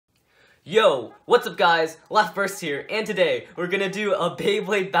Yo, what's up guys, LeftBurst here, and today we're gonna do a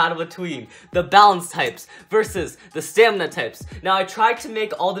Beyblade battle between the balance types versus the stamina types. Now I tried to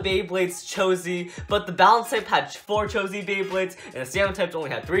make all the Beyblades Chozy, but the balance type had 4 Chozy Beyblades, and the stamina types only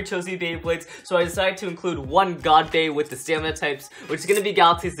had 3 Chozy Beyblades, so I decided to include one God Bey with the stamina types, which is gonna be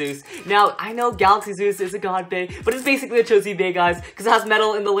Galaxy Zeus. Now, I know Galaxy Zeus is a God Bey, but it's basically a Chozy Bey, guys, because it has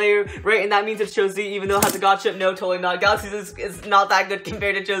metal in the layer, right, and that means it's Chozy, even though it has a God chip. No, totally not. Galaxy Zeus is not that good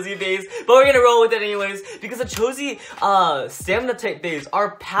compared to Chozy Beys. But we're gonna roll with it anyways, because the Chozy stamina type Beys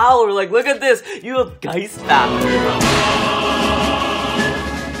are power. Like, look at this. You have Geist Factor.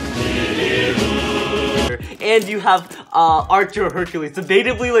 And you have Archer Hercules.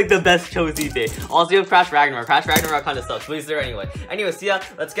 Debatably like the best Chozy Bey. Also you have Crash Ragnarok. Crash Ragnarok kind of sucks, but he's there anyway. Anyways, so yeah,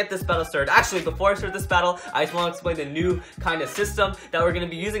 let's get this battle started. Actually, before I start this battle, I just want to explain the new kind of system that we're going to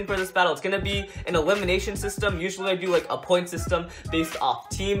be using for this battle. It's going to be an elimination system. Usually I do like a point system based off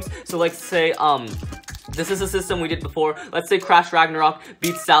teams. So like say, this is a system we did before. Let's say Crash Ragnarok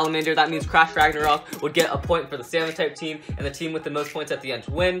beats Salamander. That means Crash Ragnarok would get a point for the stamina type team, and the team with the most points at the end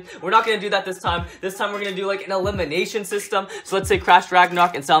win. We're not going to do that this time. This time we're going to do like an elimination system. So let's say Crash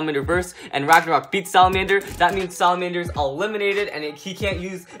Ragnarok and Salamander verse, and Ragnarok beats Salamander. That means Salamander's eliminated, and I can't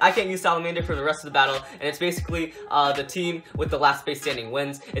use Salamander for the rest of the battle, and it's basically the team with the last space standing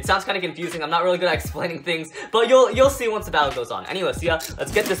wins. It sounds kind of confusing. I'm not really good at explaining things, but you'll see once the battle goes on. Anyway, so yeah,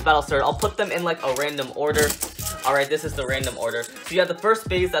 let's get this battle started. I'll put them in like a random order. Alright, this is the random order. So yeah, the first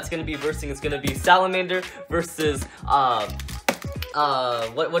phase that's gonna be versing is gonna be Salamander versus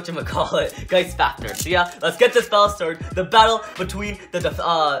whatchamacallit, Geist Factor. So yeah, let's get this battle started. The battle between the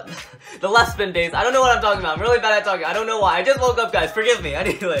left spin Beys. I don't know what I'm talking about. I'm really bad at talking. I don't know why. I just woke up, guys. Forgive me.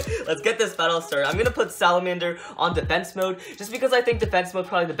 Anyway, let's get this battle started. I'm gonna put Salamander on defense mode, just because I think defense mode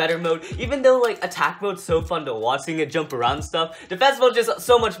probably the better mode. Even though like attack mode's so fun to watch, seeing it jump around and stuff, defense mode just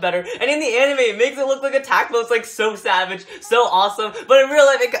so much better. And in the anime, it makes it look like attack mode's like so savage, so awesome. But in real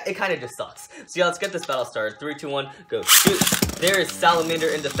life, it kind of just sucks. So yeah, let's get this battle started. 3, 2, 1, go shoot. There is Salamander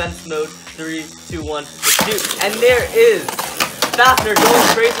in defense mode. 3, 2, 1, shoot. And there is Fafner going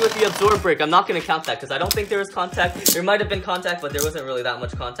crazy with the absorb break. I'm not going to count that because I don't think there was contact. There might have been contact, but there wasn't really that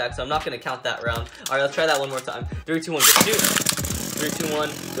much contact, so I'm not going to count that round. Alright, let's try that one more time. 3, 2, 1, go shoot. 3, 2, 1,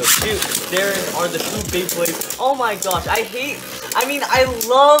 go shoot. There are the 2 Beyblades. Oh my gosh,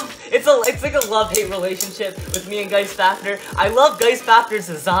 it's like a love-hate relationship with me and Geist Factor. I love Geist Factor's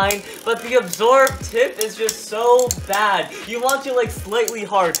design, but the absorb tip is just so bad. You want to like slightly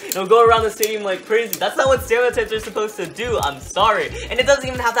hard, go around the stadium like crazy. That's not what stamina types are supposed to do. I'm sorry. And it doesn't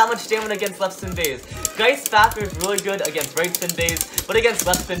even have that much stamina against left spin Beys. Geist Factor is really good against right spin Beys, but against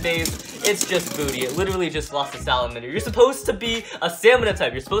left spin Beys, it's just booty. It literally just lost to Salamander. You're supposed to be a stamina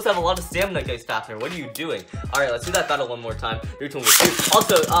type. You're supposed to have a lot of stamina, Geist Factor. What are you doing? Alright, let's do that battle one more time. 3, 2, 1, go shoot.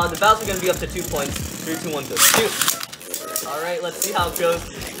 Also, the battles are going to be up to 2 points. 3, 2, 1, go shoot. Alright, let's see how it goes.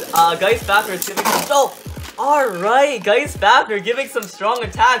 Geist Factor is giving some... Alright, Geist Factor giving some strong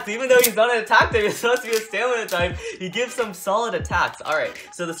attacks. Even though he's not an attack type, he's supposed to be a stamina type. He gives some solid attacks. Alright,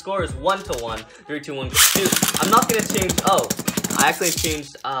 so the score is 1-1. 3, 2, 1, go shoot. I'm not going to change... Oh, I actually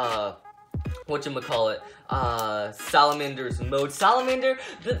changed... Salamander's mode. Salamander,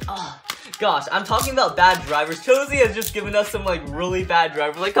 gosh, I'm talking about bad drivers. Chozy has just given us some like really bad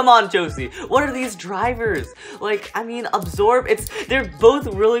drivers. Like, come on, Chozy, what are these drivers? Like, I mean, absorb. They're both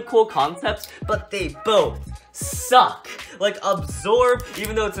really cool concepts, but they both suck. Like absorb,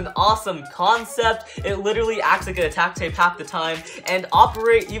 even though it's an awesome concept, it literally acts like an attack type half the time. And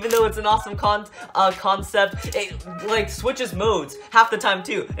operate, even though it's an awesome concept, it like switches modes half the time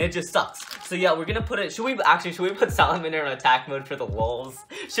too, and it just sucks. So yeah, we're gonna put it. Should we put Salamander in attack mode for the lulz?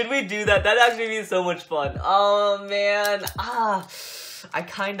 Should we do that? That'd actually be so much fun. Oh man,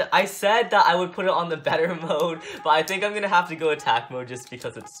 I said that I would put it on the better mode, but I think I'm gonna have to go attack mode just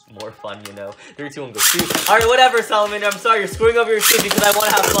because it's more fun, 3, 2, 1, go shoot. Alright, whatever, Salamander. I'm sorry, you're screwing over your stage because I want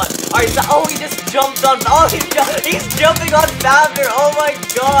to have fun. Alright, he just jumped on. Oh, he's jumping on Fafner. Oh my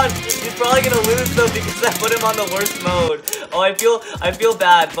god. He's probably gonna lose though because I put him on the worst mode. Oh, I feel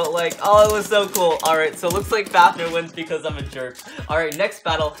bad, but like, oh, it was so cool. Alright, so it looks like Fafner wins because I'm a jerk. Alright, next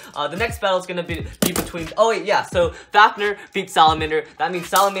battle. The next battle is gonna be between. Oh wait, yeah. So Fafner beats Salamander. That means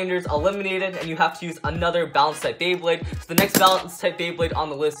Salamander's eliminated, and you have to use another balance type Beyblade. So the next balance type Beyblade on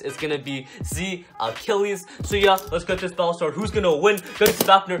the list is gonna be Z Achilles. So yeah, let's get this battle started. Who's gonna win, Geist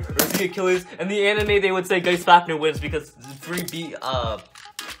Fafner or Z Achilles? In the anime, they would say Geist Fafner wins because 3 beat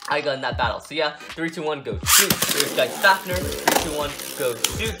I got in that battle. So yeah, 3, 2, 1, go shoot. There's Geist Fafnir. 3, 2, 1, go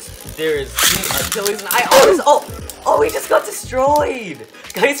shoot. There is the Achilles, and I always he just got destroyed.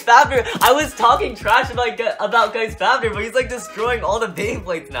 Geist Fafnir. I was talking trash about Geist Fafnir, but he's like destroying all the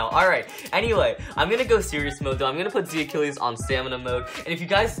Beyblades now. All right. Anyway, I'm gonna go serious mode though. I'm gonna put the Achilles on stamina mode. And if you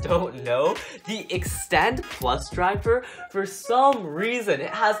guys don't know, the Extend Plus driver, for some reason,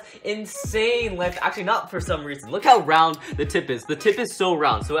 it has insane life. Actually, not for some reason. Look how round the tip is. The tip is so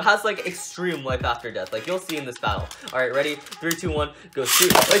round, so it has like extreme life after death. Like you'll see in this battle. All right, ready? 3, 2, 1, go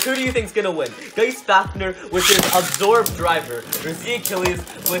shoot. Like who do you think's gonna win? Geist Fafnir with his Absorb driver, or the Achilles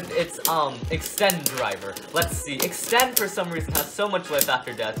with its Extend driver. Let's see. Extend for some reason has so much life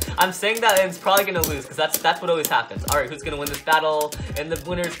after death. I'm saying that it's probably gonna lose because that's what always happens. All right, who's gonna win this battle? And the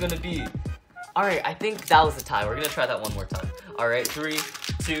winner is gonna be. All right, I think that was a tie. We're gonna try that one more time. All right, 3,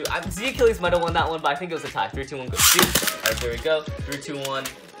 2. The Achilles might have won that one, but I think it was a tie. 3, 2, 1, go shoot. All right, there we go. 3, 2, 1,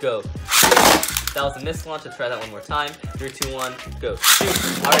 go. That was a missed launch. Let's try that one more time. 3, 2, 1, go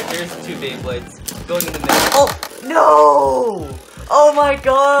shoot. All right, there's 2 Beyblades going in the middle. Oh no! Oh my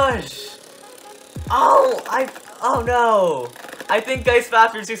gosh! Oh no! I think Geist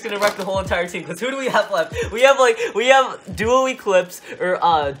Fafnir is just gonna wreck the whole entire team, because who do we have left? We have Duo Eclipse, or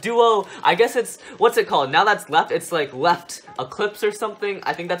Duo, I guess it's, what's it called? Now that's left, it's like Left Eclipse or something.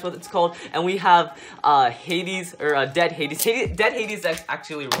 I think that's what it's called. And we have Hades, or Dead Hades. Dead Hades is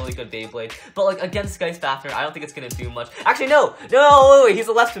actually a really good Beyblade, but like against Geist Fafnir, I don't think it's gonna do much. Actually, no, wait, he's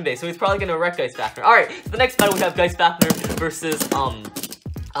a left spin base, so he's probably gonna wreck Geist Fafnir. Alright, so the next battle we have Geist Fafnir versus,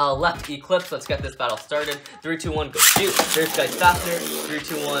 Left Eclipse. Let's get this battle started. 3, 2, 1, go shoot. There's Geist Fafnir. 3,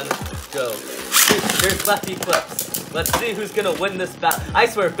 2, 1, go shoot. There's Left Eclipse. Let's see who's gonna win this battle. I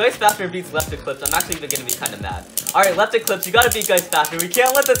swear, if Geist Fafnir beats Left Eclipse, I'm actually gonna be kind of mad. Alright, Left Eclipse, you gotta beat Geist Fafnir. We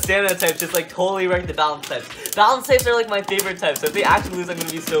can't let the stamina types just like totally wreck the balance types. Balance types are like my favorite types, so if they actually lose, I'm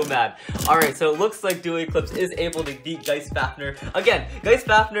gonna be so mad. Alright, so it looks like Duo Eclipse is able to beat Geist Fafnir. Again, Geist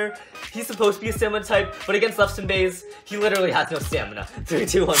Fafnir, he's supposed to be a stamina type, but against Left Spin Bays, he literally has no stamina. 3,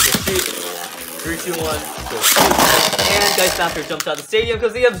 2, 1, go shoot. 3, 2, 1, go shoot. And Geist Fafnir jumps out of the stadium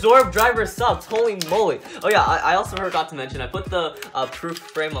because the Absorb driver sucks. Holy moly. Oh yeah, I also forgot to mention, I put the proof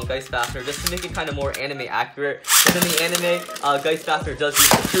frame on Geist Fafnir just to make it kind of more anime accurate. And in the anime, Geist Fafnir does use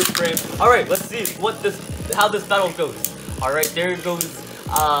the proof frame. Alright, let's see how this battle goes. Alright, there goes,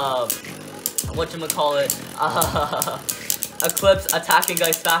 whatchamacallit, Eclipse attacking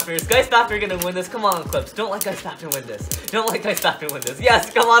Geist Fafnir. Is Geist Fafnir gonna win this? Come on, Eclipse. Don't let Geist Fafnir win this. Don't let Geist Fafnir win this.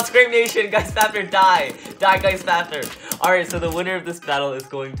 Yes, come on, Scream Nation. Geist Fafnir, die. Die, Geist Fafnir. Alright, so the winner of this battle is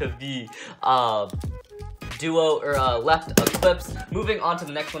going to be, Duo, or Left Eclipse. Moving on to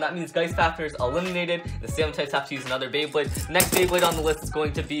the next one, that means Geist Fafnir is eliminated. The stamina types have to use another Beyblade. Next Beyblade on the list is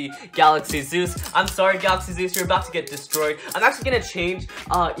going to be Galaxy Zeus. I'm sorry, Galaxy Zeus, you're about to get destroyed. I'm actually gonna change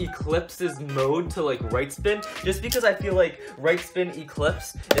Eclipse's mode to like right spin, just because I feel like right spin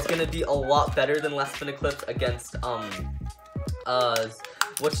Eclipse is gonna be a lot better than left spin Eclipse against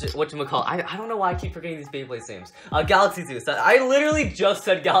whatchamacallit? I don't know why I keep forgetting these Beyblade names. Galaxy Zeus. I literally just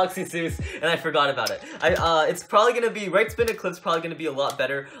said Galaxy Zeus and I forgot about it. It's probably gonna be right spin Eclipse. Probably gonna be a lot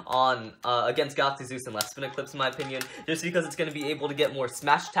better on against Galaxy Zeus and left spin Eclipse in my opinion, just because it's gonna be able to get more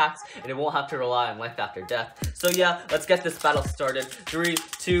smash attacks and it won't have to rely on life after death. So yeah, let's get this battle started. 3,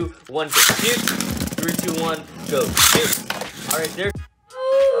 2, 1, go shoot. 3, 2, 1, go shoot. All right, there.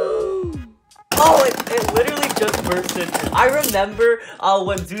 Oh, it literally just bursted. I remember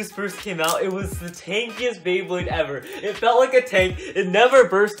when Zeus first came out, it was the tankiest Beyblade ever. It felt like a tank. It never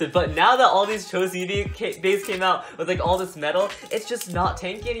bursted, but now that all these Chozi bays came out with like all this metal, it's just not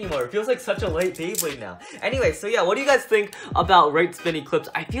tanky anymore. It feels like such a light Beyblade now. Anyway, so yeah, what do you guys think about right spin Eclipse?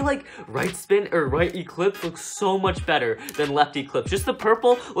 I feel like right spin or right Eclipse looks so much better than left Eclipse. Just the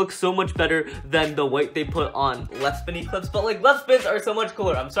purple looks so much better than the white they put on left spin Eclipse, but like left spins are so much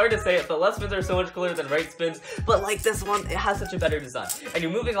cooler. I'm sorry to say it, but left spins are so much cooler than right spins, but like this one, it has such a better design. And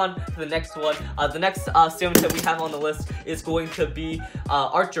you're moving on to the next one. The next stamina that we have on the list is going to be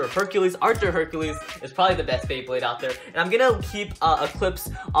Archer Hercules. Archer Hercules is probably the best Beyblade out there, and I'm gonna keep Eclipse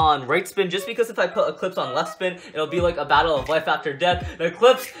on right spin just because if I put Eclipse on left spin, it'll be like a battle of life after death. And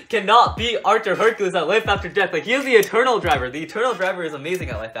Eclipse cannot beat Archer Hercules at life after death. Like, he is the Eternal Driver. The Eternal Driver is amazing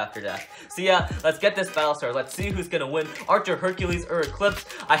at life after death. So yeah, let's get this battle started. Let's see who's gonna win, Archer Hercules or Eclipse.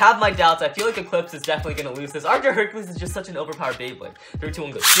 I have my doubts. I feel like Eclipse is definitely gonna lose this. Archer Hercules is just such an overpowered Beyblade. 3, 2,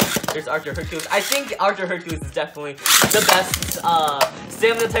 1, go. There's Archer Hercules. I think Archer Hercules is definitely the best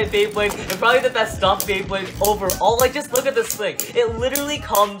stamina type Beyblade and probably the best stock Beyblade overall. Like, just look at this thing. It literally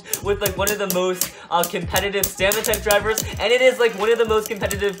comes with like one of the most competitive stamina type drivers, and it is like one of the most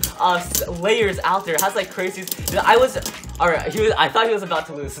competitive layers out there. It has like crazy. Alright, I thought he was about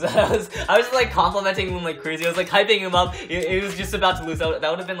to lose. I was just like complimenting him like crazy. I was like hyping him up. He was just about to lose. That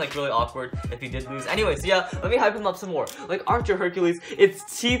would have been like really awkward if he did lose. Anyways, yeah, let me hype him up some more. Like Archer Hercules,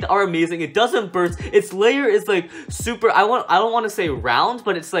 its teeth are amazing. It doesn't burst. Its layer is like super, I don't want to say round,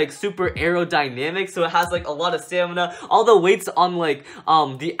 but it's like super aerodynamic. So it has like a lot of stamina. All the weight's on like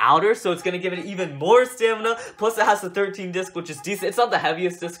the outer, so it's gonna give it even more stamina. Plus it has the 13 disc, which is decent. It's not the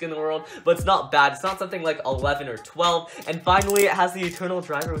heaviest disc in the world, but it's not bad. It's not something like 11 or 12. And finally, it has the Eternal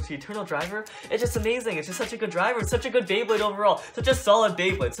Driver, which the Eternal Driver, it's just amazing. It's just such a good driver. It's such a good Beyblade overall. Such a solid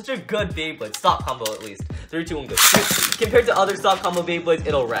Beyblade. Such a good Beyblade. Stock combo, at least. 3, 2, 1, go. Compared to other stock combo Beyblades,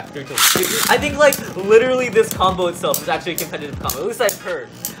 it'll wreck. 3, 2, 1. I think, like, literally this combo itself is actually a competitive combo. At least I've heard.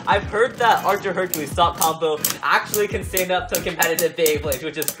 I've heard that Archer Hercules stock combo actually can stand up to competitive Beyblades,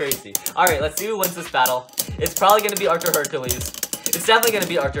 which is crazy. Alright, let's see who wins this battle. It's probably going to be Archer Hercules. It's definitely going to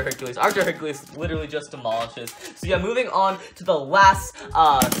be Archer Hercules. Archer Hercules literally just demolishes. So yeah, moving on to the last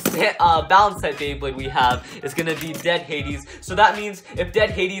balance type Beyblade we have is going to be Dead Hades. So that means if Dead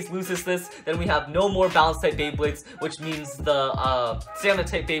Hades loses this, then we have no more balance type Beyblades, which means the stamina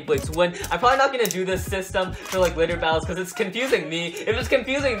type Beyblades win. I'm probably not going to do this system for like later battles because it's confusing me. If it's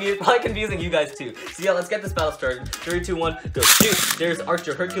confusing me, it's probably confusing you guys too. So yeah, let's get this battle started. 3, 2, 1, go shoot. There's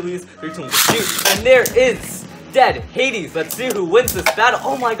Archer Hercules. 3, 2, 1, go shoot. And there is Dead Hades. Let's see who wins this battle.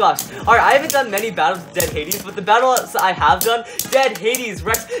 Oh my gosh. Alright, I haven't done many battles with Dead Hades, but the battles I have done, Dead Hades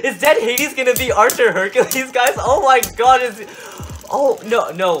Rex. Is Dead Hades gonna be Archer Hercules, guys? Oh my god, oh,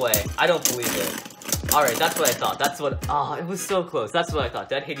 no way. I don't believe it. Alright, that's what I thought. It was so close. That's what I thought.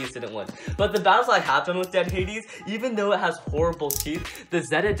 Dead Hades didn't win. But the battles I have done with Dead Hades, even though it has horrible teeth, the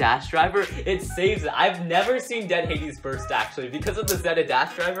Zeta Dash driver, it saves it. I've never seen Dead Hades burst, actually. Because of the Zeta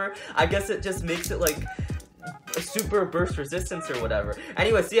Dash driver, I guess it just makes it like a super burst resistance or whatever.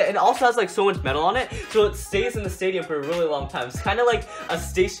 Anyways, yeah, it also has like so much metal on it, so it stays in the stadium for a really long time. It's kind of like a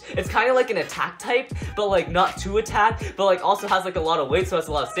station. It's kind of like an attack type, but like not to attack, but like also has like a lot of weight, so it's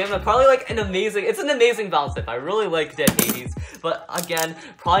a lot of stamina. Probably like an amazing balance type. I really like Dead Hades, but again,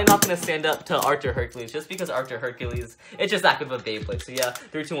 probably not gonna stand up to Archer Hercules just because Archer Hercules, it's just that good of a Beyblade. So yeah,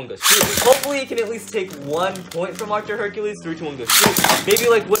 3, 2, 1, go shoot. Hopefully, you can at least take 1 point from Archer Hercules. 3, 2, 1, go shoot. Maybe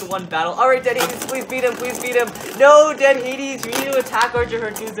like win 1 battle. All right, Dead Hades, please beat him. Please beat him. No, Dead Hades, you need to attack Archer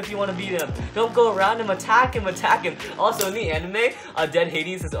Hercules if you want to beat him. Don't go around him, attack him, attack him. Also, in the anime, Dead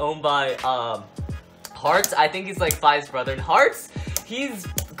Hades is owned by, Hearts. I think he's like Five's brother. And Hearts, he's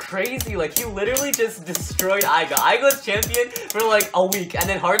crazy. Like, he literally just destroyed Iga. Iga was champion for like a week, and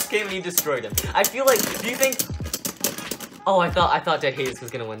then Hearts came and he destroyed him. I feel like, do you think... Oh, I thought Dead Hades was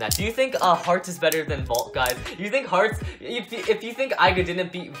gonna win that. Do you think Hearts is better than Vault, guys? Do you think Hearts, if you think Iga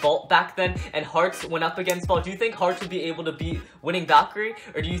didn't beat Vault back then and Hearts went up against Vault, do you think Hearts would be able to beat Winning Valkyrie,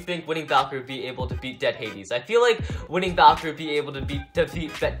 or do you think Winning Valkyrie would be able to beat Dead Hades? I feel like Winning Valkyrie would be able to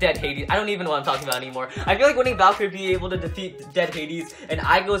defeat Dead Hades. I don't even know what I'm talking about anymore. I feel like Winning Valkyrie would be able to defeat Dead Hades, and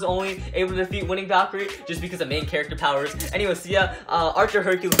Iga was only able to defeat Winning Valkyrie just because of main character powers. Anyways, so yeah, Archer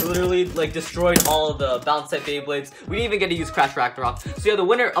Hercules literally like destroyed all of the bounce type Beyblades. We didn't even get to use Crash Ragnarok. So yeah, the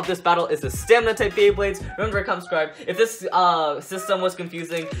winner of this battle is the stamina type Beyblades. Remember to come subscribe. If this system was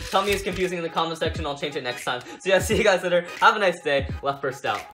confusing, tell me it's confusing in the comment section. I'll change it next time. So yeah, see you guys later. Have a nice day. LeftBurst out.